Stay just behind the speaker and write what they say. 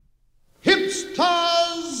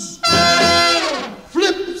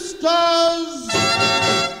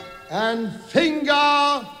and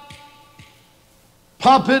finger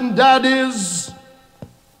poppin' daddies,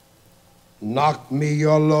 knock me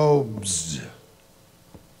your lobes.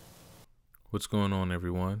 What's going on,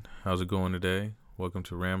 everyone? How's it going today? Welcome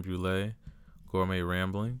to Rambouillet Gourmet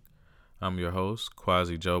Rambling. I'm your host,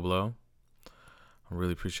 Quasi Joblo. I'm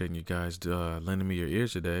really appreciating you guys lending me your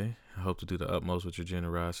ears today. I hope to do the utmost with your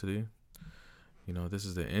generosity. You know, this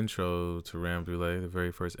is the intro to Rambouillet, the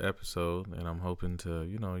very first episode, and I'm hoping to,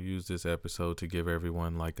 use this episode to give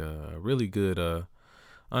everyone like a really good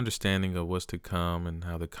understanding of what's to come and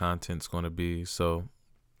how the content's going to be. So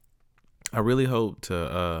I really hope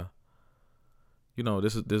to,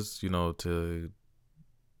 to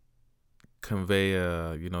convey,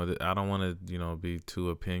 I don't want to, be too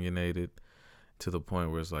opinionated to the point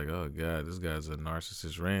where it's like, oh God, this guy's a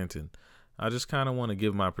narcissist ranting. I just kind of want to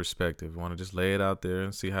give my perspective. I want to just lay it out there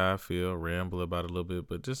and see how I feel, ramble about it a little bit,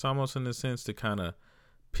 but just almost in a sense to kind of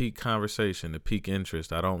pique conversation, to pique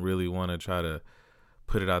interest. I don't really want to try to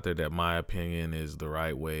put it out there that my opinion is the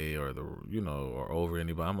right way or or over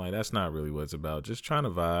anybody. I'm like, that's not really what it's about. Just trying to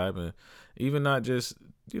vibe, and even not just,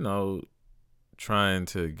 trying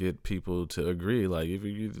to get people to agree. Like if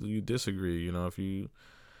you disagree, if you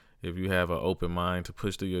have an open mind to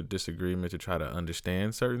push through your disagreement to try to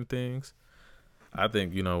understand certain things, I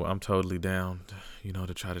think, I'm totally down,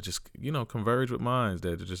 to try to just, converge with minds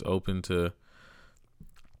that are just open to,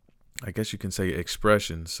 I guess you can say,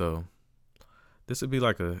 expression. So this would be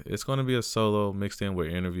it's going to be a solo mixed in with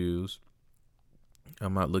interviews.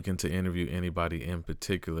 I'm not looking to interview anybody in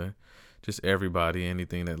particular, just everybody,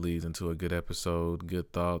 anything that leads into a good episode,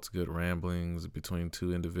 good thoughts, good ramblings between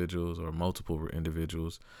two individuals or multiple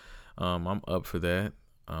individuals. I'm up for that.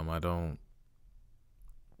 I don't,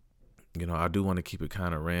 I do want to keep it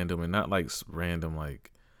kind of random, and not like random,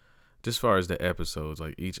 like just as far as the episodes,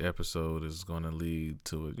 like each episode is going to lead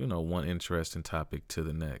to, one interesting topic to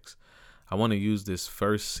the next. I want to use this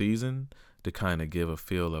first season to kind of give a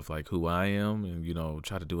feel of like who I am, and,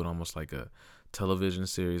 try to do it almost like a television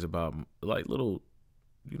series about like little,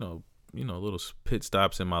 little pit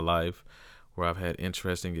stops in my life where I've had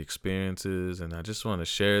interesting experiences, and I just want to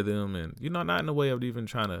share them. And, not in a way of even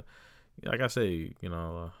trying to, like I say,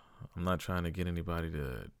 I'm not trying to get anybody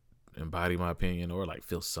to embody my opinion or like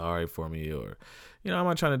feel sorry for me, or, I'm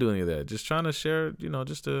not trying to do any of that. Just trying to share,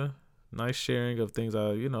 just a nice sharing of things,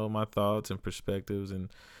 my thoughts and perspectives,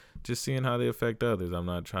 and just seeing how they affect others. I'm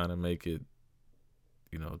not trying to make it,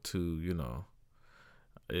 too,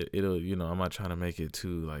 I'm not trying to make it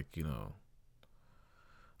too like,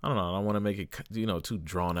 I don't know. I don't want to make it, too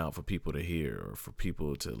drawn out for people to hear or for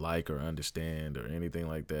people to like or understand or anything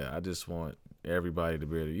like that. I just want everybody to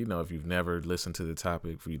be able to, if you've never listened to the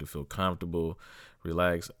topic, for you to feel comfortable,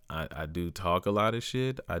 relax. I do talk a lot of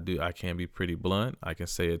shit. I can be pretty blunt. I can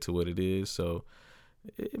say it to what it is. So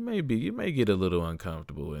you may get a little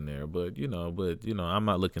uncomfortable in there, but I'm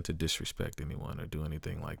not looking to disrespect anyone or do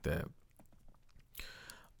anything like that.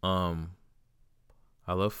 I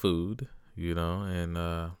love food,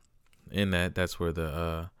 and in that's where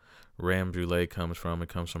the Rambouillet comes from. It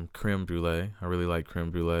comes from creme brulee. I really like creme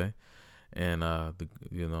brulee, and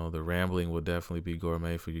the rambling will definitely be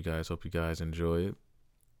gourmet for you guys. Hope you guys enjoy it.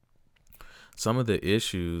 Some of the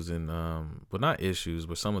issues and not issues,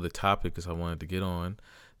 but some of the topics I wanted to get on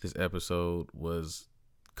this episode was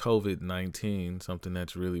COVID-19, something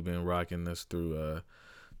that's really been rocking us through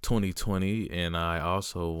 2020, and I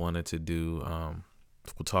also wanted to do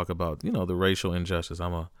we'll talk about the racial injustice.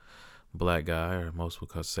 I'm a black guy, or most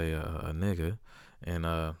would say a nigga, and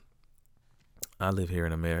I live here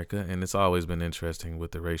in America, and it's always been interesting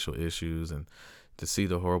with the racial issues, and to see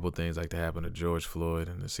the horrible things like that happen to George Floyd,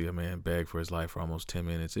 and to see a man beg for his life for almost 10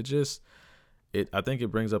 minutes. I think it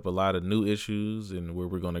brings up a lot of new issues and where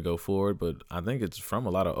we're going to go forward, but I think it's from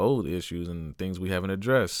a lot of old issues and things we haven't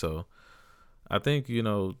addressed. So I think,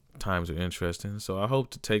 times are interesting. So I hope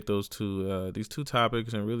to take these two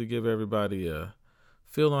topics and really give everybody a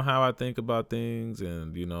feel on how I think about things,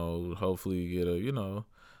 and, hopefully get a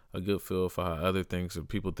good feel for how other things or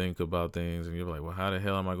people think about things. And you're like, well, how the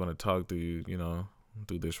hell am I going to talk to you,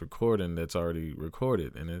 through this recording that's already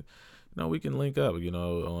recorded? And it, we can link up, on,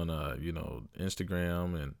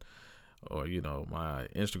 Instagram, and, or, my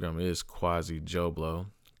Instagram is Quasi Joblo,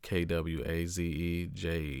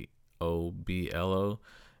 KWAZEJOBLO.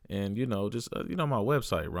 And, just, my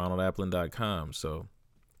website, ronaldaplin.com. So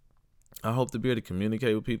I hope to be able to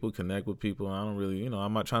communicate with people, connect with people. I don't really,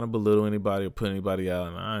 I'm not trying to belittle anybody or put anybody out.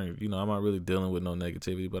 And I'm not really dealing with no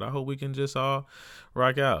negativity, but I hope we can just all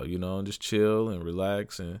rock out, and just chill and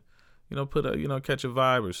relax and, catch a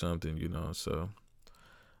vibe or something, So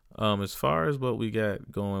As far as what we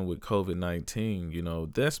got going with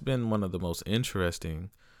COVID-19, that's been one of the most interesting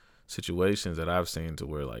situations that I've seen, to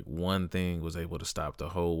where like one thing was able to stop the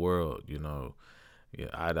whole world. Yeah,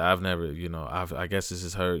 I've never, I guess this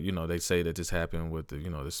is heard. They say that this happened with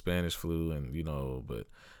the Spanish flu, and but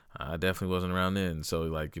I definitely wasn't around then. So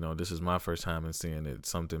like, this is my first time in seeing it,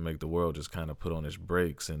 something make the world just kind of put on its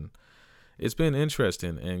brakes, and it's been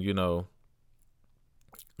interesting. And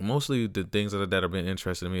mostly the things that have been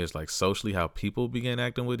interesting to me is like socially how people began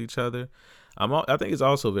acting with each other. I think it's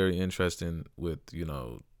also very interesting with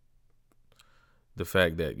the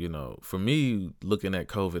fact that for me, looking at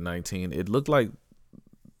COVID-19, it looked like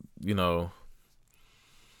you know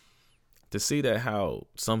to see that how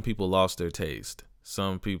some people lost their taste,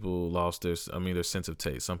 some people lost their sense of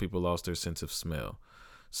taste, some people lost their sense of smell,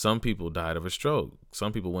 some people died of a stroke,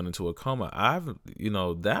 some people went into a coma.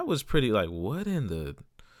 That was pretty like, what in the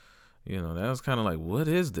that was kind of like, what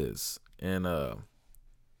is this? And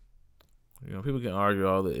people can argue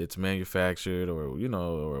all that it's manufactured, or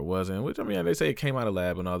or it wasn't, which, I mean, they say it came out of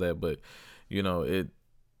lab and all that, but it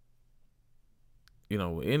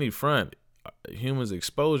any front, humans'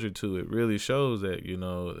 exposure to it really shows that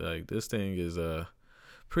like this thing is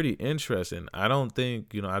pretty interesting. I don't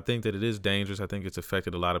think I think that it is dangerous. I think it's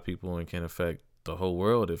affected a lot of people and can affect the whole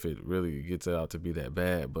world if it really gets out to be that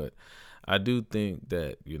bad. But I do think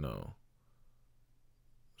that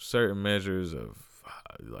certain measures of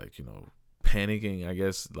like panicking, I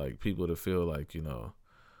guess, like people to feel like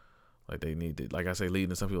like they need to, like I say, leading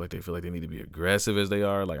to some people like they feel like they need to be aggressive as they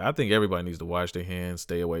are. Like, I think everybody needs to wash their hands,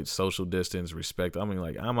 stay away, social distance, respect. I mean,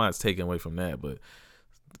 like, I'm not taking away from that, but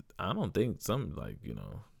I don't think some, like,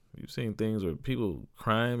 you've seen things where people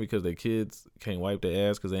crying because their kids can't wipe their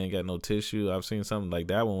ass because they ain't got no tissue. I've seen something like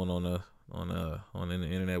that one on the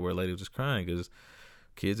internet where a lady was just crying because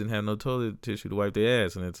kids didn't have no toilet tissue to wipe their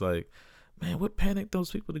ass. And it's like, man, what panicked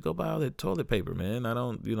those people to go buy all that toilet paper, man? I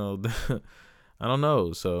don't, I don't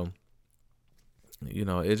know. So,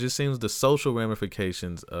 it just seems the social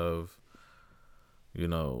ramifications of,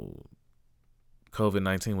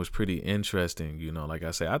 COVID-19 was pretty interesting. Like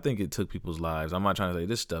I say, I think it took people's lives. I'm not trying to say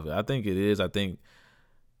this stuff. I think it is. I think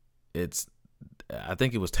it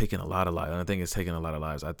was taking a lot of lives. I think it's taking a lot of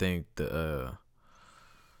lives. I think the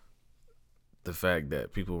fact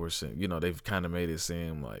that people were saying, they've kind of made it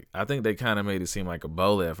seem like, I think they kind of made it seem like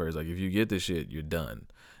Ebola at first. Like, if you get this shit, you're done.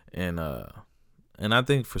 And I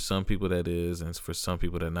think for some people that is, and for some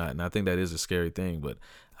people that not. And I think that is a scary thing, but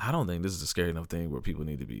I don't think this is a scary enough thing where people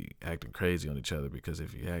need to be acting crazy on each other, because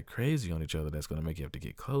if you act crazy on each other, that's going to make you have to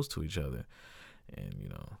get close to each other.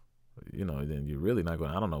 And, then you're really not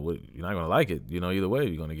going to, I don't know what, you're not going to like it. Either way,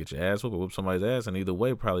 you're going to get your ass whooped or whoop somebody's ass. And either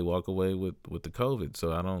way, probably walk away with the COVID.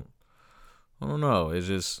 So I don't know. It's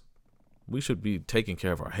just, we should be taking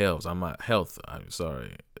care of our health. I'm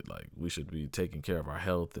sorry. Like, we should be taking care of our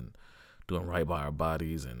health and doing right by our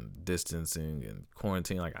bodies and distancing and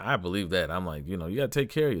quarantine. Like, I believe that. I'm like, you got to take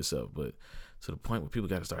care of yourself. But to the point where people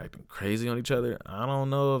got to start acting crazy on each other, I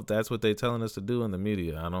don't know if that's what they're telling us to do in the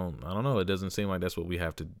media. I don't know. It doesn't seem like that's what we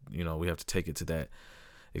have to, we have to take it to that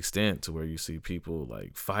extent to where you see people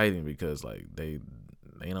like fighting because like they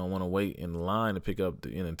don't want to wait in line to pick up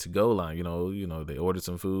the to-go line. They ordered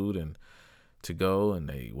some food and to go, and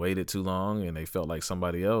they waited too long and they felt like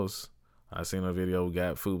somebody else. I seen a video who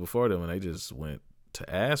got food before them and they just went to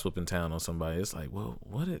ass whooping town on somebody. It's like, well,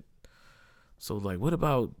 what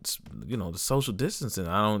about, the social distancing?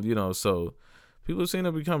 I don't, so people seem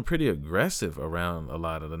to become pretty aggressive around a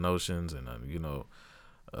lot of the notions and,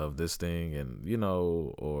 of this thing. And,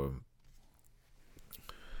 or,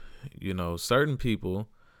 certain people,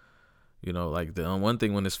 like the one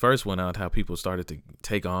thing when this first went out, how people started to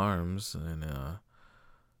take arms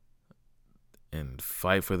and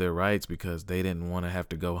fight for their rights because they didn't want to have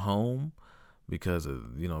to go home because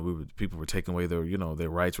of, people were taking away their, their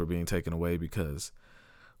rights were being taken away because,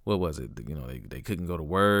 what was it? They couldn't go to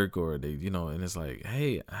work, or they, and it's like,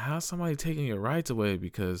 hey, how's somebody taking your rights away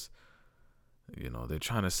because, they're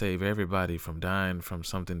trying to save everybody from dying from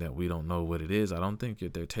something that we don't know what it is. I don't think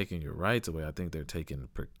they're taking your rights away. I think they're taking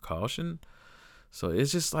precaution. So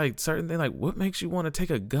it's just like certain things, like what makes you want to take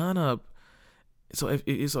a gun up? So if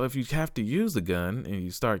you have to use the gun and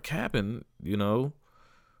you start capping,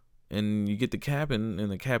 and you get the capping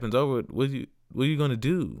and the capping's over, what are you gonna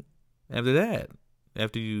do after that?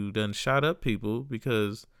 After you done shot up people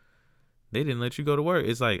because they didn't let you go to work?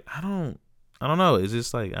 It's like, I don't know. It's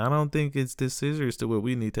just like, I don't think it's this serious to where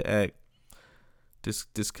we need to act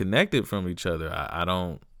disconnected from each other. I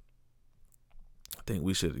think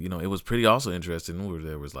we should, it was pretty also interesting where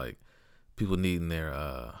there was like people needing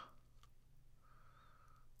their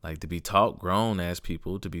Like to be taught, grown ass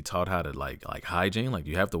people to be taught how to like hygiene. Like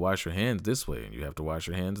you have to wash your hands this way and you have to wash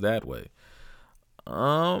your hands that way.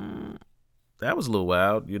 That was a little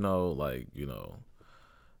wild,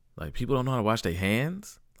 like people don't know how to wash their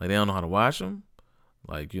hands. Like they don't know how to wash them.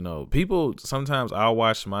 Like, people sometimes I'll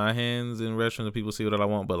wash my hands in restaurants and people see what I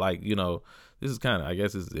want, but like, this is kind of, I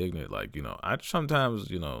guess it's ignorant. Like, I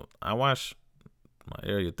sometimes, I wash my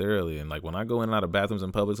area thoroughly. And like when I go in and out of bathrooms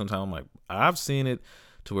in public, sometimes I'm like, I've seen it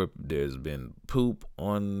to where there's been poop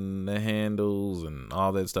on the handles and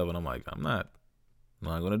all that stuff. And I'm like, I'm not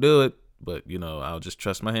going to do it. But, I'll just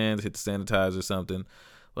trust my hands, hit the sanitizer or something.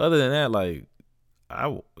 But other than that, like,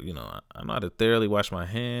 I'm not to thoroughly wash my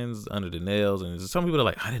hands under the nails. And some people are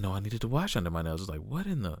like, I didn't know I needed to wash under my nails. It's like, what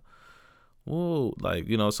in the, whoa? Like,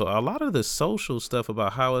 so a lot of the social stuff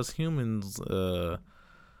about how us humans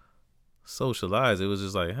socialize, it was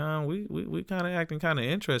just like, we kind of acting kind of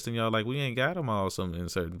interesting, y'all. Like, we ain't got them all some in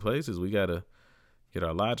certain places. We got to get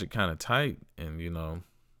our logic kind of tight. And,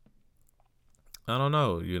 I don't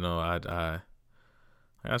know,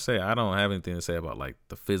 like I say, I don't have anything to say about like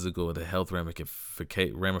the physical or the health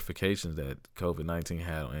ramifications that COVID-19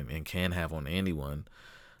 had and can have on anyone.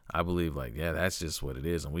 I believe like, yeah, that's just what it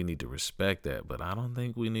is. And we need to respect that. But I don't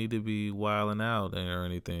think we need to be wilding out or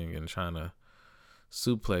anything and trying to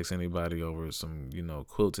suplex anybody over some,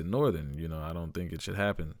 quilted northern. I don't think it should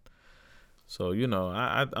happen. So,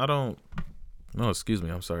 I don't. No, excuse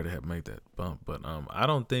me. I'm sorry to have make that bump. But I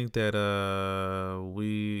don't think that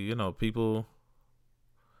we, people.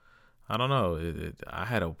 I don't know. I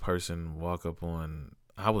had a person walk up on.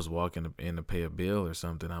 I was walking in to pay a bill or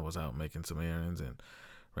something. I was out making some errands and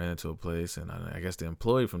ran into a place. And I guess the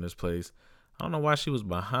employee from this place, I don't know why she was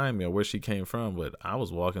behind me or where she came from, but I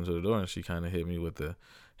was walking to the door and she kind of hit me with the,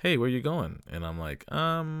 "Hey, where you going?" And I'm like,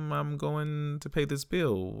 I'm going to pay this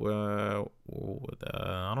bill.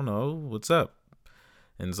 I don't know. What's up?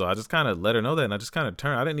 And so I just kind of let her know that. And I just kind of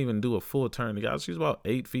turned. I didn't even do a full turn. She was about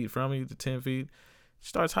 8 feet from me to 10 feet. She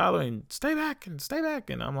starts hollering, stay back.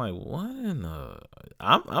 And I'm like, what in the...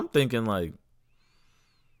 I'm thinking like,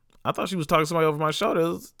 I thought she was talking to somebody over my shoulder. It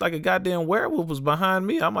was like a goddamn werewolf was behind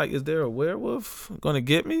me. I'm like, is there a werewolf going to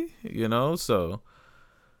get me? So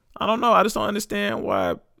I don't know. I just don't understand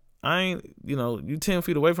why I ain't, you 10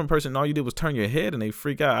 feet away from a person and all you did was turn your head and they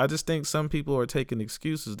freak out. I just think some people are taking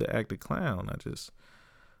excuses to act a clown.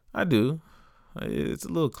 I do. It's a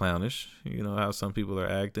little clownish, how some people are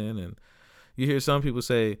acting. And you hear some people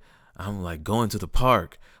say, I'm like going to the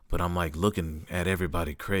park, but I'm like looking at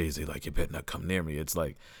everybody crazy. Like, you better not come near me. It's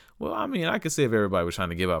like, well, I mean, I could say if everybody was trying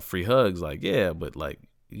to give out free hugs, like, yeah, but like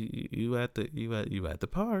you at the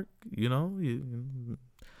park,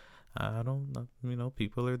 I don't,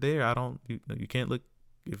 people are there. You can't look,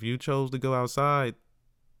 if you chose to go outside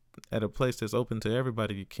at a place that's open to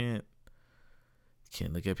everybody, you can't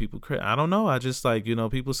look at people crazy. I don't know. I just like,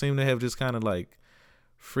 people seem to have just kind of like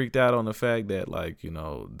freaked out on the fact that like,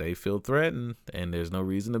 they feel threatened and there's no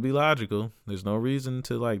reason to be logical. There's no reason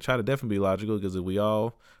to like try to definitely be logical, because if we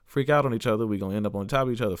all freak out on each other, we're going to end up on top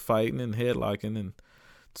of each other fighting and headlocking and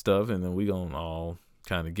stuff. And then we going to all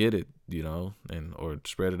kind of get it, and or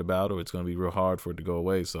spread it about, or it's going to be real hard for it to go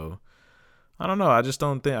away. So I don't know. I just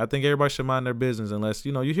don't think. I think everybody should mind their business unless,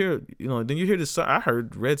 you hear, then you hear this. I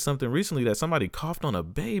read something recently that somebody coughed on a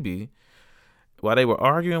baby while they were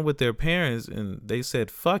arguing with their parents, and they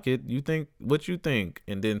said, fuck it, what you think?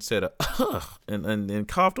 And then said, ugh, and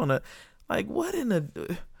coughed on a, like, what in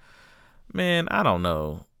the, man, I don't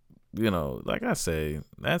know. Like I say,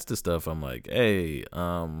 that's the stuff I'm like, hey,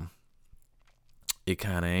 it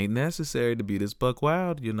kind of ain't necessary to be this buck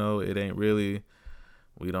wild. It ain't really,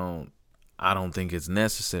 I don't think it's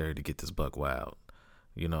necessary to get this buck wild.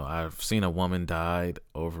 I've seen a woman died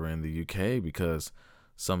over in the UK because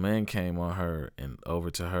some man came on her and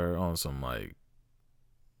over to her on some like,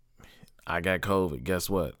 I got COVID, guess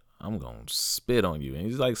what? I'm going to spit on you. And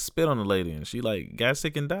he's like, spit on the lady. And she like got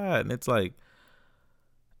sick and died. And it's like,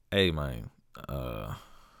 hey man, I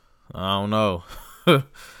don't know.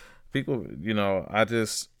 People, I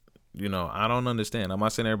just, I don't understand. I'm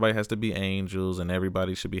not saying everybody has to be angels and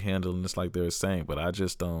everybody should be handling this like they're a saint, but I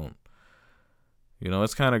just don't.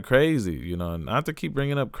 It's kind of crazy, not to keep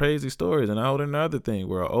bringing up crazy stories. And I heard another thing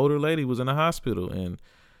where an older lady was in a hospital and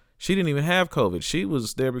she didn't even have COVID. She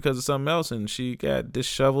was there because of something else, and she got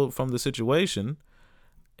disheveled from the situation.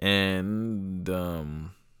 And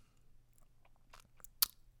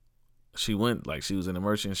she went, like, she was in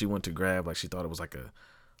emergency, and she went to grab, like, she thought it was like a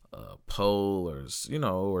pole or,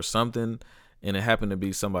 or something. And it happened to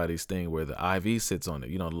be somebody's thing where the IV sits on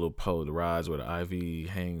it, the little pole, the rods where the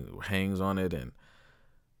IV hangs on it. And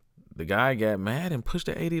the guy got mad and pushed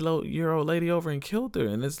the 80-year-old lady over and killed her.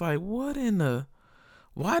 And it's like, what in the?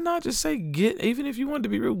 Why not just say even if you wanted to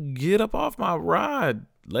be rude, get up off my ride,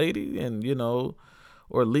 lady, and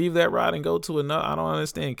or leave that ride and go to another. I don't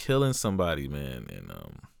understand killing somebody, man. And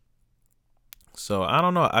so I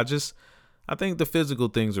don't know. I think the physical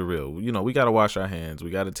things are real. We got to wash our hands. We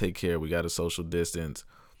got to take care. We got to social distance.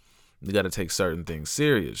 We got to take certain things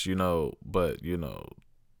serious, but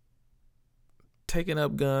taking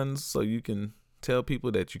up guns so you can tell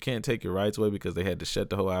people that you can't take your rights away because they had to shut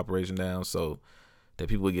the whole operation down so that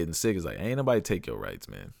people are getting sick. Is like, ain't nobody take your rights,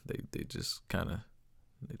 man. They just kind of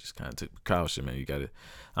took precaution, man. You got to,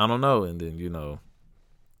 I don't know. And then, and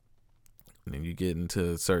then you get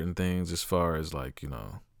into certain things as far as like,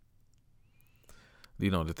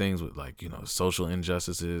 the things with like, social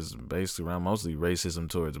injustices based around mostly racism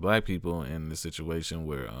towards black people in the situation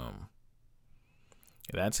where,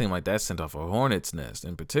 that seemed like that sent off a hornet's nest,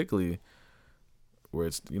 and particularly where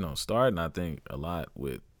it's, starting, I think, a lot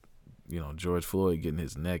with, George Floyd getting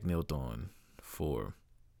his neck knelt on for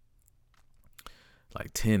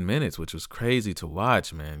like 10 minutes, which was crazy to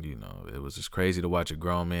watch, man. It was just crazy to watch a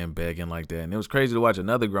grown man begging like that. And it was crazy to watch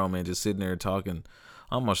another grown man just sitting there talking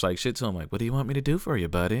almost like shit to him. Like, what do you want me to do for you,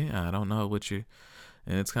 buddy? I don't know what you...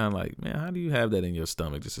 And it's kind of like, man, how do you have that in your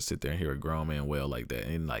stomach just to sit there and hear a grown man wail like that?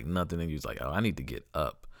 And like nothing in you's like, oh, I need to get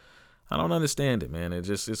up. I don't understand it, man.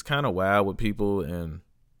 It's kind of wild with people. And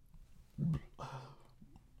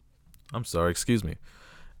I'm sorry, excuse me.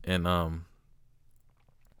 And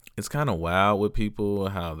it's kind of wild with people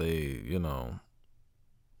how they,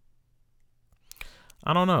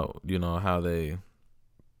 I don't know, how they,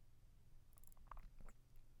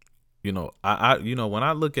 I when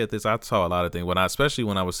I look at this, I saw a lot of things especially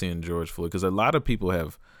when I was seeing George Floyd, because a lot of people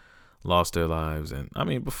have lost their lives. And I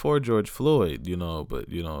mean, before George Floyd, but,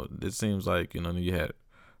 it seems like, you had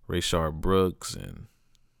Rayshard Brooks, and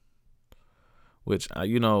which,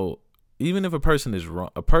 even if a person is wrong,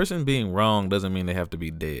 a person being wrong doesn't mean they have to be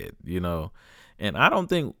dead, And I don't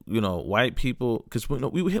think, white people, because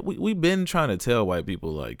we've been trying to tell white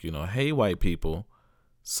people, like, hey, white people,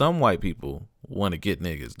 some white people want to get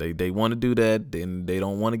niggas. They want to do that, and they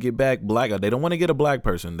don't want to get back black. They don't want to get a black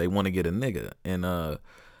person. They want to get a nigga. And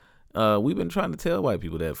we've been trying to tell white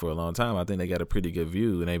people that for a long time. I think they got a pretty good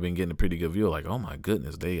view, and they've been getting a pretty good view. Like, oh my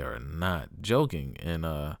goodness, they are not joking. And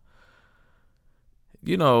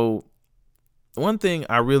one thing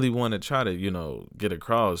I really want to try to, get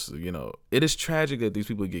across, it is tragic that these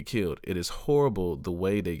people get killed. It is horrible the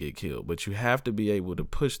way they get killed, but you have to be able to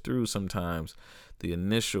push through sometimes the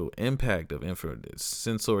initial impact of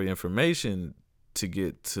sensory information to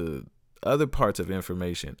get to other parts of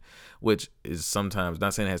information, which is sometimes,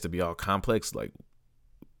 not saying it has to be all complex, like,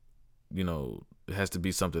 it has to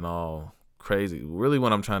be something all crazy. Really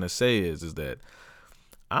what I'm trying to say is that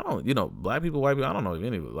I don't, black people, white people, I don't know if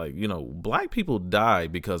any, like, black people die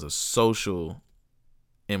because of social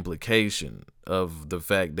implication of the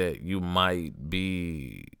fact that you might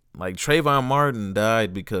be, like, Trayvon Martin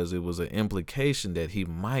died because it was an implication that he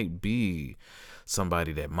might be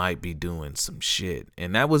somebody that might be doing some shit.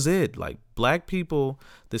 And that was it. Like, black people,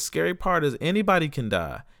 the scary part is anybody can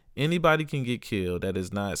die. Anybody can get killed. That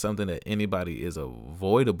is not something that anybody is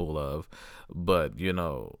avoidable of, but,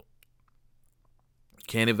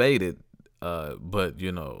 can't evade it, but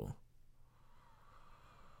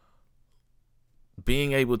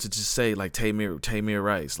being able to just say, like, Tamir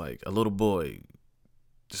Rice, like a little boy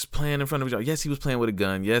just playing in front of each other. Yes, he was playing with a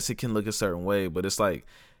gun. Yes, it can look a certain way, but it's like,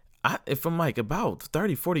 if I'm like about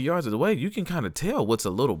 30, 40 yards away, you can kind of tell what's a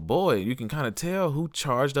little boy. You can kind of tell who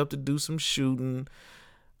charged up to do some shooting.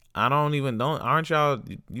 Aren't y'all,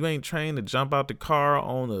 you ain't trained to jump out the car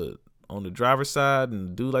on the driver's side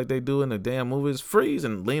and do like they do in the damn movies, freeze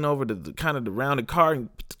and lean over to the kind of around the car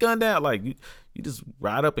and put the gun down. Like, you just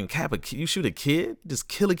ride up and cap a kid. You shoot a kid, just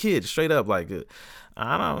kill a kid straight up. Like,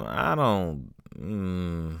 I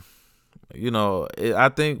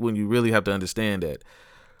think when you really have to understand that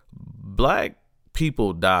black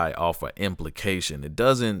people die off of implication, it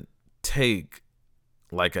doesn't take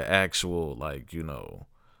like an actual, like,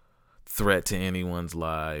 threat to anyone's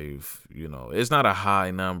life. It's not a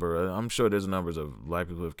high number. I'm sure there's numbers of black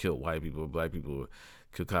people who have killed white people, black people who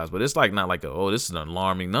kill cops, but it's like not like this is an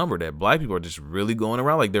alarming number that black people are just really going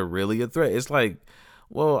around like they're really a threat. It's like,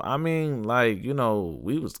 well, I mean, like,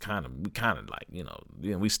 we kind of like,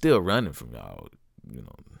 we still running from y'all,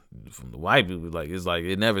 from the white people, like it's like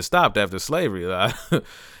it never stopped after slavery.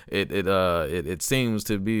 It seems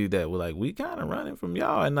to be that we're like we kind of running from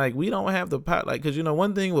y'all, and like we don't have the power. Like, cause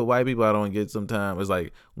one thing with white people I don't get sometimes is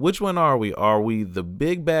like, which one are we? Are we the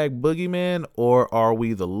big bag boogeyman, or are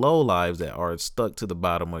we the low lives that are stuck to the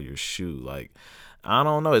bottom of your shoe? Like, I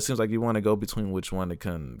don't know. It seems like you want to go between which one to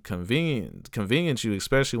convenience you,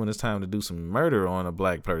 especially when it's time to do some murder on a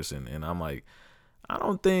black person. And I'm like, I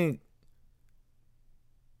don't think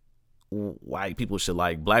white people should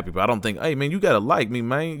like black people. I don't think, hey man, you gotta like me,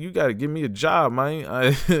 man. You gotta give me a job, man.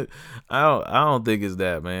 I don't think it's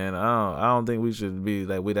that, man. I don't think we should be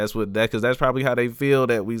like we. That's what that because that's probably how they feel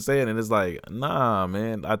that we say it, and it's like, nah,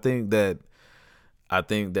 man. I think that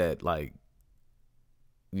like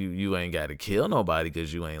you ain't got to kill nobody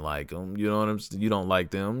because you ain't like them. You know what I'm saying? You don't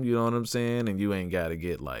like them. You know what I'm saying? And you ain't got to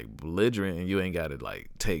get like belligerent, and you ain't got to like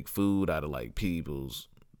take food out of like people's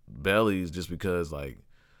bellies just because like.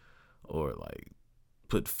 Or like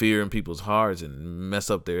put fear in people's hearts and mess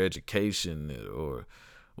up their education or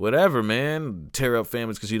whatever, man. Tear up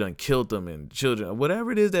families because you done killed them and children.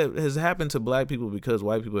 Whatever it is that has happened to black people because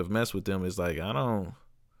white people have messed with them, it's like, I don't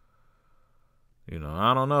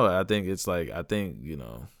know. I think it's like, I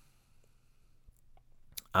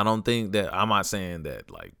don't think that, I'm not saying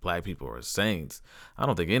that like black people are saints. I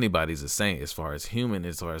don't think anybody's a saint as far as the human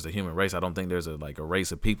race. I don't think there's a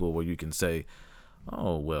race of people where you can say,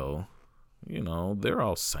 oh, well, they're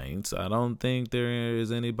all saints. I don't think there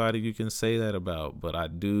is anybody you can say that about, but I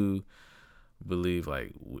do believe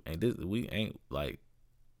like we ain't like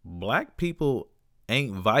black people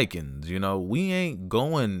ain't Vikings. We ain't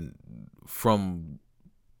going from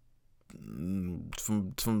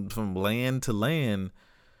land to land,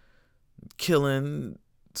 killing,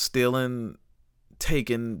 stealing,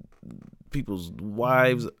 taking people's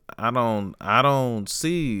wives. I don't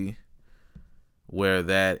see where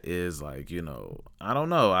that is like, I don't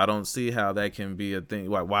know. I don't see how that can be a thing.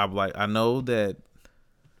 Why like I know that,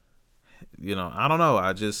 I don't know.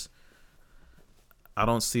 I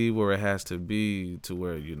don't see where it has to be to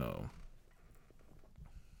where,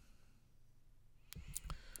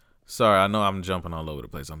 Sorry, I know I'm jumping all over the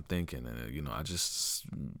place. I'm thinking,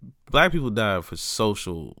 black people die for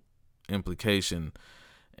social implication,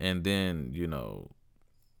 and then,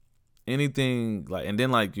 anything like, and then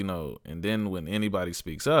like, and then when anybody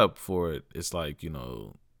speaks up for it, it's like,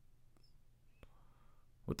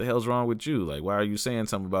 what the hell's wrong with you? Like, why are you saying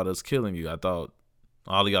something about us killing you? I thought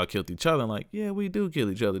all of y'all killed each other. And like, yeah, we do kill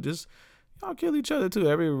each other. Just y'all kill each other too.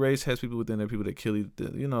 Every race has people within their people that kill,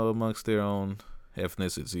 amongst their own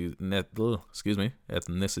ethnicities.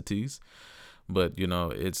 But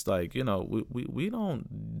it's like, we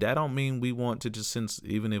don't. That don't mean we want to just, since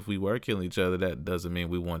even if we were killing each other, that doesn't mean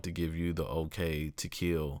we want to give you the okay to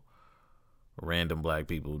kill random black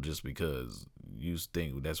people just because you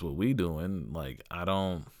think that's what we doing. Like, I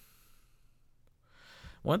don't.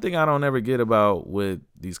 One thing I don't ever get about with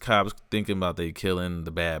these cops thinking about they killing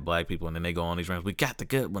the bad black people, and then they go on these runs. We got the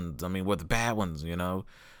good ones. I mean, we're the bad ones, and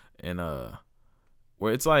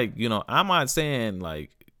where it's like, I'm not saying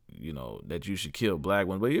like, that you should kill black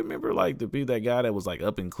ones, but you remember like to be that guy that was like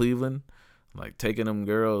up in Cleveland, like taking them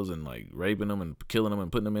girls and like raping them and killing them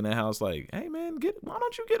and putting them in that house. Like, hey man, why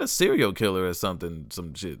don't you get a serial killer or something,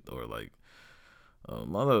 some shit, or like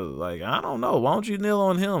mother, like, I don't know, why don't you kneel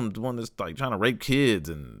on him, the one that's like trying to rape kids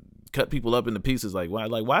and cut people up into pieces? Like,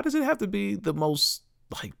 why does it have to be the most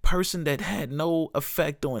like person that had no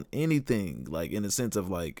effect on anything, like in the sense of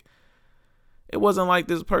like, it wasn't like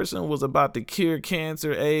this person was about to cure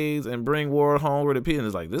cancer, AIDS, and bring world hunger to people.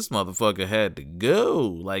 It's like, this motherfucker had to go.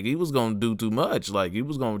 Like, he was going to do too much. Like, he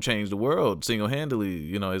was going to change the world single-handedly.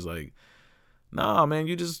 It's like, nah, man,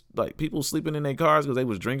 you just, like, people sleeping in their cars because they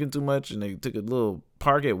was drinking too much and they took a little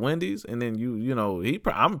park at Wendy's. And then,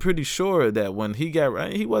 I'm pretty sure that when he got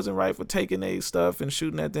right, he wasn't right for taking their stuff and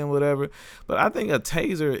shooting at them, whatever. But I think a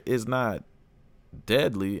taser is not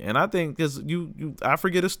deadly, and I think because I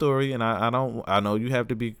forget a story, and I know you have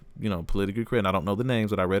to be politically correct. I don't know the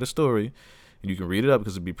names, but I read a story, and you can read it up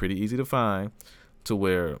because it'd be pretty easy to find, to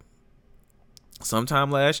where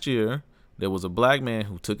sometime last year there was a black man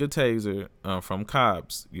who took a taser from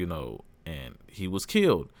cops, and he was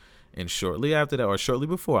killed. And shortly after that, or shortly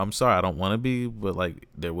before, I'm sorry, I don't want to be, but like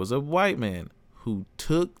there was a white man who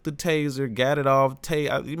took the taser, got it off.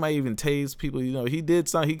 He might even tase people. He did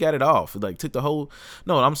something. He got it off. Like took the whole.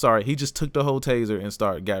 No, I'm sorry. He just took the whole taser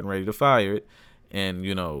and getting ready to fire it, and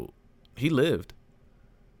he lived.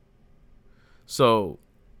 So,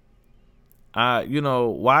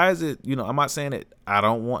 why is it? I'm not saying it. I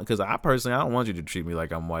don't want, because I don't want you to treat me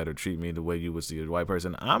like I'm white or treat me the way you would see a white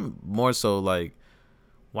person. I'm more so like,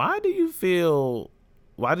 why do you feel?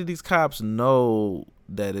 Why do these cops know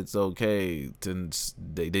that it's okay to?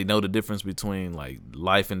 They know the difference between like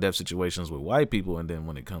life and death situations with white people, and then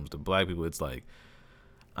when it comes to black people, it's like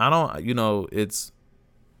I don't. It's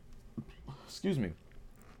excuse me.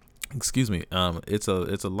 It's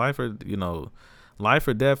a life or life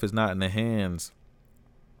or death is not in the hands.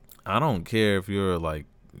 I don't care if you're like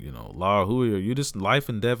Laura Hui, or you just life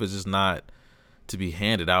and death is just not to be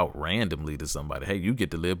handed out randomly to somebody. Hey, you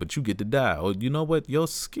get to live, but you get to die. Or you know what? Your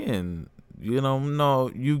skin,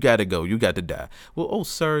 no, you got to go. You got to die. Well, oh,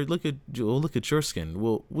 sir, look at your skin.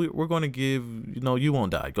 Well, we're going to give, you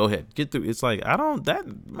won't die. Go ahead. Get through. It's like, I don't think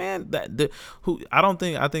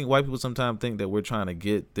white people sometimes think that we're trying to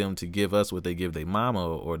get them to give us what they give their mama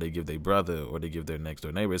or they give their brother or they give their next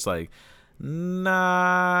door neighbor. It's like,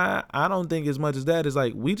 nah, I don't think as much as that. Is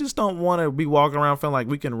like we just don't want to be walking around feeling like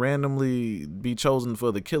we can randomly be chosen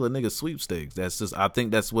for the killer nigga sweepstakes. That's just, I think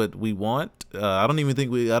that's what we want. I don't know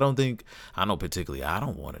particularly, I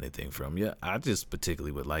don't want anything from you. I just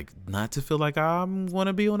particularly would like not to feel like I'm want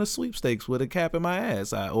to be on a sweepstakes with a cap in my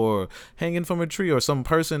ass or hanging from a tree, or some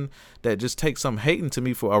person that just takes some hating to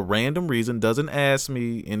me for a random reason, doesn't ask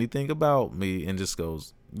me anything about me, and just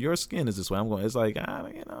goes, your skin is this way. I'm going, it's like, I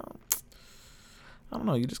don't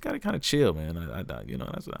know. You just gotta kind of chill, man. That's what I mean.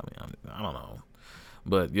 I don't know,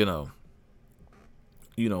 but when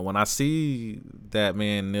I see that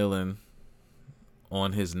man kneeling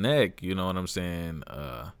on his neck, you know what I'm saying?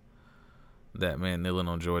 That man kneeling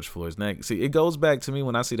on George Floyd's neck. See, it goes back to me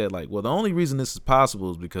when I see that. Like, well, the only reason this is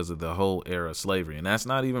possible is because of the whole era of slavery, and that's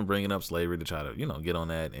not even bringing up slavery to try to get on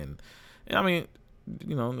that. And I mean,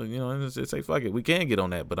 it's like, fuck it, we can get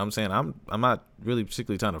on that, but I'm saying I'm not really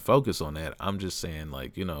particularly trying to focus on that. I'm just saying,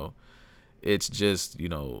 like, it's just,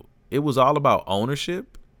 it was all about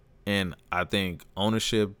ownership, and I think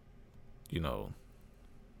ownership,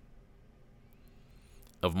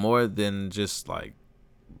 of more than just like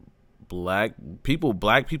black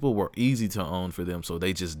people were easy to own for them, so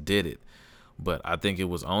they just did it. But I think it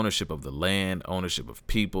was ownership of the land, ownership of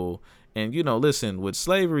people. And, listen, with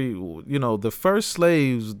slavery, the first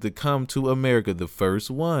slaves to come to America, the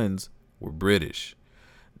first ones were British.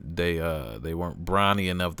 They weren't brawny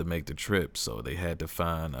enough to make the trip, so they had to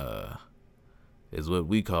find is what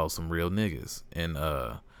we call some real niggas. And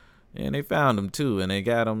they found them too, and they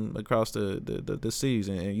got them across the seas.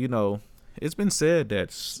 And it's been said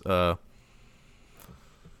that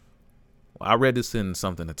I read this in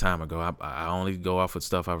something a time ago. I only go off with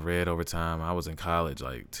stuff I've read over time. I was in college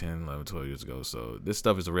like 10, 11, 12 years ago. So this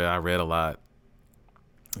stuff is real. I read a lot,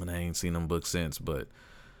 and I ain't seen them books since. But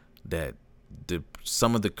that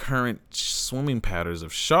some of the current swimming patterns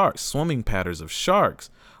of sharks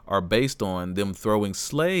are based on them throwing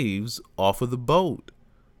slaves off of the boat.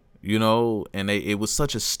 And it was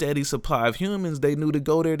such a steady supply of humans, they knew to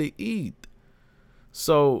go there to eat.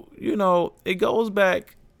 So, it goes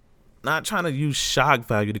back. Not trying to use shock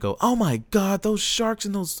value to go, oh my God, those sharks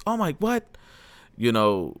and those, oh my, what?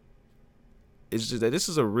 It's just that this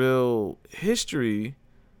is a real history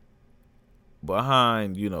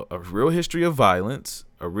behind, a real history of violence,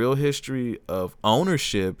 a real history of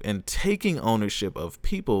ownership and taking ownership of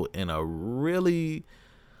people in a really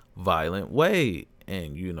violent way.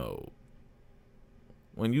 And,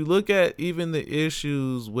 when you look at even the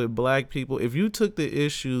issues with black people, if you took the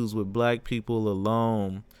issues with black people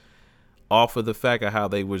alone off of the fact of how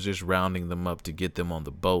they were just rounding them up to get them on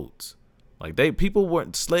the boats. Like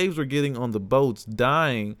slaves were getting on the boats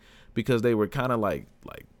dying because they were kind of like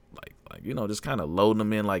just kind of loading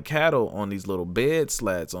them in like cattle on these little bed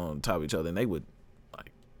slats on top of each other. And they would,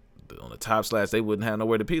 like, on the top slats, they wouldn't have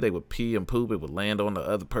nowhere to pee. They would pee and poop. It would land on the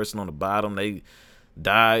other person on the bottom. They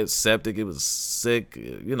died septic. It was sick,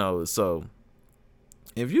 so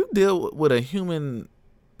if you deal with a human,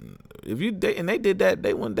 they did that,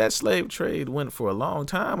 that slave trade went for a long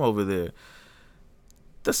time over there.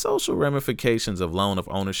 The social ramifications of loan of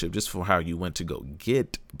ownership, just for how you went to go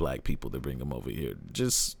get black people to bring them over here,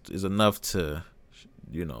 just is enough to,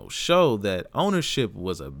 show that ownership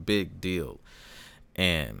was a big deal.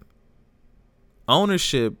 And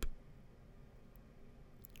ownership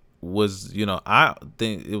was, I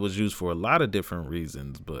think it was used for a lot of different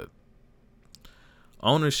reasons, but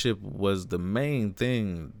ownership was the main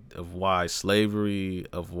thing of why slavery,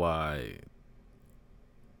 of why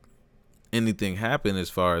anything happened, as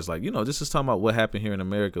far as like, this is talking about what happened here in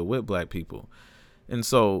America with black people. And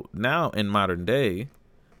so now in modern day,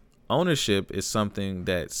 ownership is something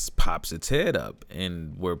that pops its head up,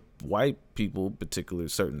 and where white people, particularly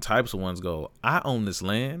certain types of ones, go, I own this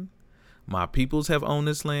land, My peoples have owned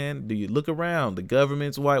this land. Do you look around? The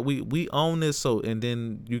government's white. We own this. So, and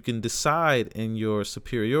then you can decide in your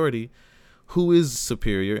superiority who is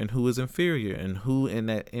superior and who is inferior, and who in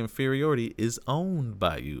that inferiority is owned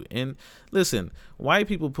by you. And listen, white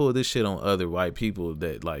people pull this shit on other white people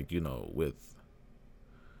that, like, with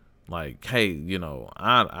like, hey,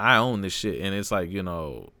 I own this shit. And it's like,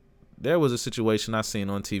 there was a situation I seen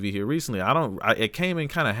on TV here recently. It came in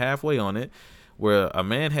kind of halfway on it, where a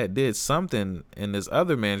man had did something in this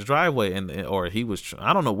other man's driveway, or he was,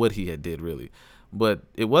 I don't know what he had did really, but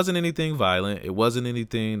it wasn't anything violent. It wasn't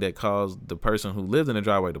anything that caused the person who lived in the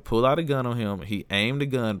driveway to pull out a gun on him. He aimed the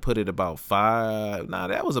gun, put it about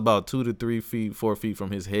that was about 2 to 3 feet, 4 feet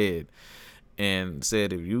from his head, and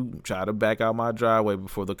said, if you try to back out my driveway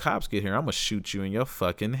before the cops get here, I'm gonna shoot you in your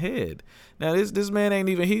fucking head. Now this man ain't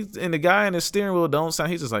even, and the guy in the steering wheel don't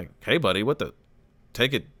sound, he's just like, hey buddy,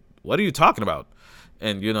 take it, what are you talking about?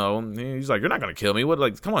 And he's like, you're not gonna kill me, what,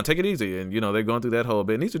 like, come on, take it easy. And they're going through that whole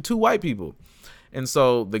bit, and these are two white people. And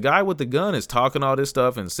so the guy with the gun is talking all this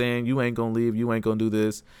stuff and saying, you ain't gonna leave, you ain't gonna do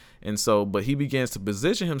this. And so, but he begins to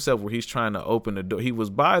position himself where he's trying to open the door. He was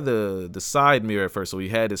by the side mirror at first, so he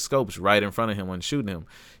had his scopes right in front of him when shooting him.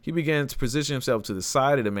 He began to position himself to the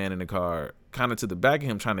side of the man in the car, kind of to the back of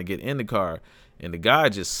him, trying to get in the car. And the guy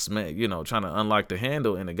just, trying to unlock the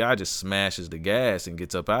handle, and the guy just smashes the gas and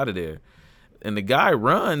gets up out of there. And the guy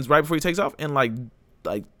runs right before he takes off, and like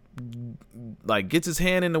gets his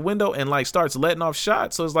hand in the window and like starts letting off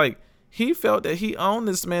shots. So it's like he felt that he owned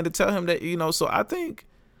this man to tell him that, so I think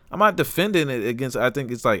I'm not defending it against, I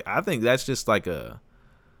think that's just like a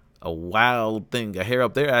wild thing, a hair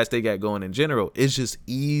up their ass they got going in general. It's just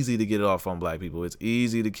easy to get it off on black people. It's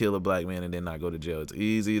easy to kill a black man and then not go to jail. It's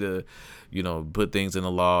easy to, put things in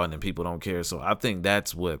the law and then people don't care. So I think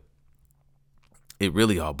that's what it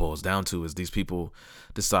really all boils down to, is these people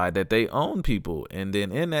decide that they own people, and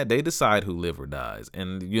then in that they decide who live or dies.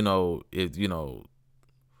 And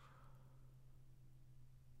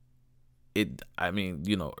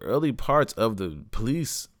early parts of the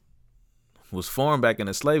police was formed back in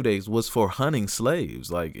the slave days was for hunting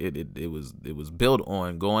slaves. Like it was built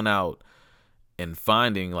on going out and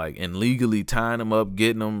finding, like, and legally tying them up,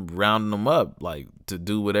 getting them, rounding them up, like, to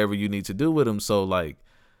do whatever you need to do with them. So like,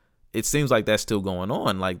 it seems like that's still going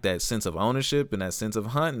on. Like, that sense of ownership and that sense of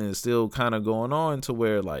hunting is still kind of going on, to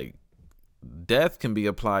where like death can be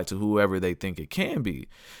applied to whoever they think it can be.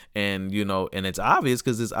 And and it's obvious,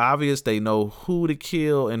 because it's obvious they know who to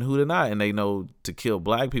kill and who to not, and they know to kill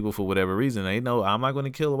black people for whatever reason. They know, I'm not going to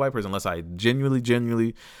kill a white person unless I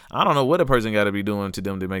genuinely, I don't know what a person got to be doing to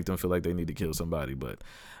them to make them feel like they need to kill somebody. But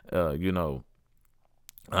I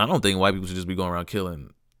don't think white people should just be going around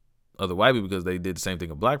killing other white people because they did the same thing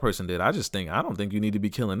a black person did. I don't think you need to be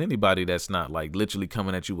killing anybody that's not like literally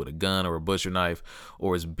coming at you with a gun or a butcher knife,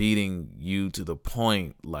 or is beating you to the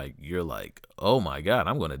point like you're like, oh my God,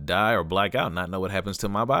 I'm going to die or black out and not know what happens to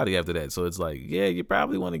my body after that. So it's like, yeah, you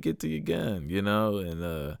probably want to get to your gun,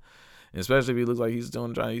 and especially if he looks like he's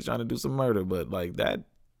trying to do some murder. But like that,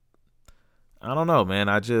 I don't know, man.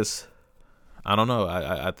 I don't know.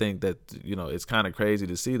 I think that, it's kind of crazy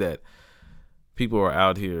to see that people are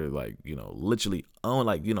out here like, literally own,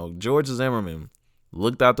 like, George Zimmerman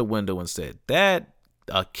looked out the window and said that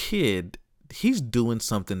a kid, he's doing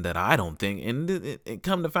something that I don't think, and it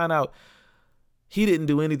come to find out he didn't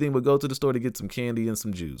do anything but go to the store to get some candy and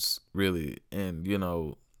some juice, really. And,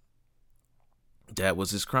 that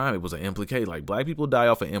was his crime. It was an implication. Like, black people die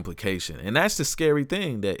off an implication. And that's the scary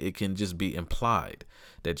thing, that it can just be implied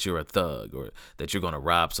that you're a thug, or that you're going to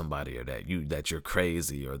rob somebody, or that you're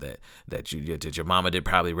crazy, or that your mama did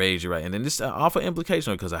probably raise you right. And then just off an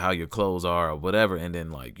implication because of how your clothes are or whatever. And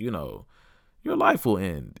then, like, your life will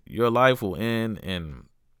end. Your life will end. And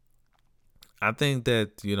I think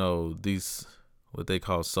that, these, what they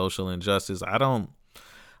call social injustice,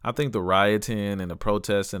 I think the rioting and the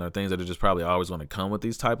protesting are things that are just probably always going to come with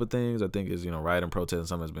these type of things. I think is, riot and protest and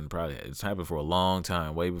something that's been it's happened for a long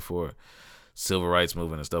time, way before civil rights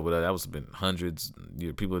movement and stuff. But that was been hundreds.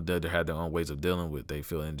 People that had their own ways of dealing with, they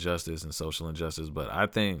feel injustice and social injustice. But I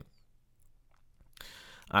think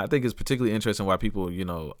it's particularly interesting why people,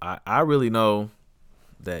 I really know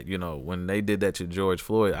that, when they did that to George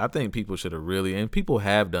Floyd, I think people should have really, and people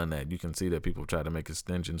have done that. You can see that people try to make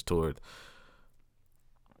extensions toward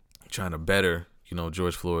trying to better,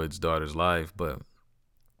 George Floyd's daughter's life.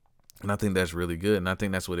 And I think that's really good. And I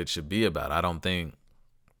think that's what it should be about. I don't think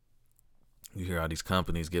you hear all these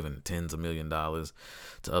companies giving tens of $millions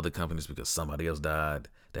to other companies because somebody else died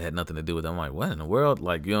that had nothing to do with them. I'm like, what in the world?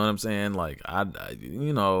 Like, you know what I'm saying? Like,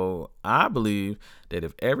 I believe that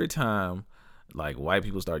if every time like white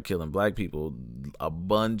people start killing black people, a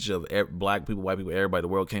bunch of black people, white people, everybody, the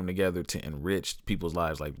world came together to enrich people's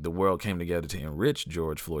lives. Like the world came together to enrich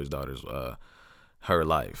George Floyd's daughter's her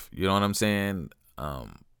life. You know what I'm saying?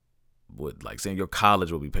 With like saying your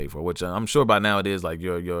college will be paid for, which I'm sure by now it is. Like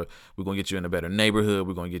we're gonna get you in a better neighborhood.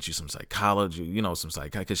 We're gonna get you some psychology, some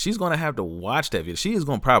psychiatry, because she's gonna have to watch that video. She is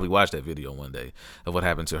gonna probably watch that video one day of what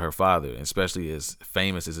happened to her father, especially as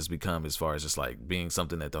famous as it's become, as far as just like being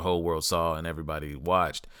something that the whole world saw and everybody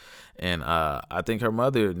watched. And I think her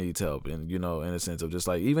mother needs help, and in a sense of just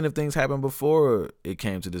like, even if things happened before it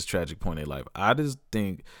came to this tragic point in life, I just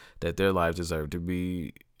think that their lives deserve to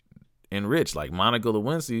be enriched. Like Monica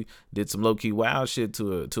Lewinsky did some low-key wild shit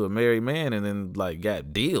to a married man, and then like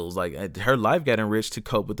got deals. Like her life got enriched to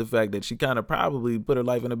cope with the fact that she kind of probably put her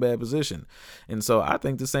life in a bad position. And so I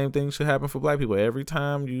think the same thing should happen for black people. Every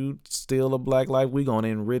time you steal a black life, we gonna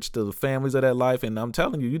enrich the families of that life. And I'm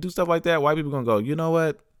telling you, you do stuff like that, white people gonna go, you know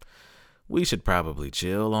what, we should probably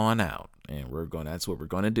chill on out. And that's what we're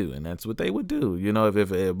going to do. And that's what they would do.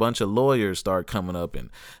 If a bunch of lawyers start coming up and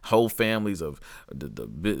whole families of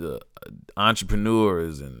the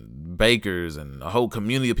entrepreneurs and bakers and a whole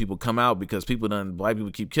community of people come out because black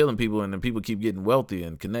people keep killing people and then people keep getting wealthy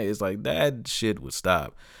and connect. It's like that shit would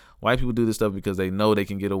stop. White people do this stuff because they know they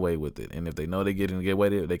can get away with it. And if they know they get away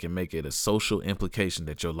with it, they can make it a social implication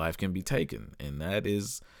that your life can be taken. And that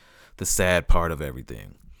is the sad part of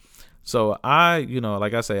everything. So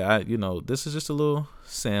like I say, this is just a little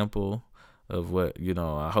sample of what,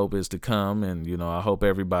 I hope is to come. And, I hope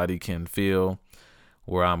everybody can feel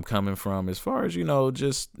where I'm coming from as far as,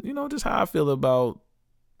 just how I feel about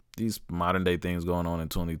these modern day things going on in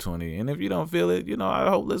 2020. And if you don't feel it, I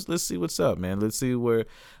hope let's see what's up, man. Let's see where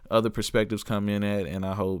other perspectives come in at. And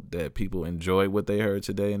I hope that people enjoy what they heard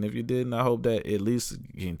today. And if you didn't, I hope that at least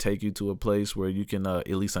can take you to a place where you can at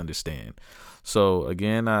least understand. So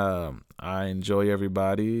again, I enjoy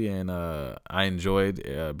everybody, and I enjoyed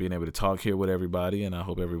being able to talk here with everybody. And I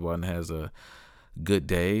hope everyone has a good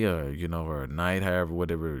day, or or a night, however,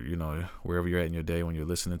 whatever, wherever you're at in your day when you're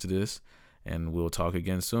listening to this. And we'll talk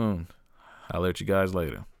again soon. I'll let you guys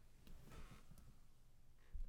later.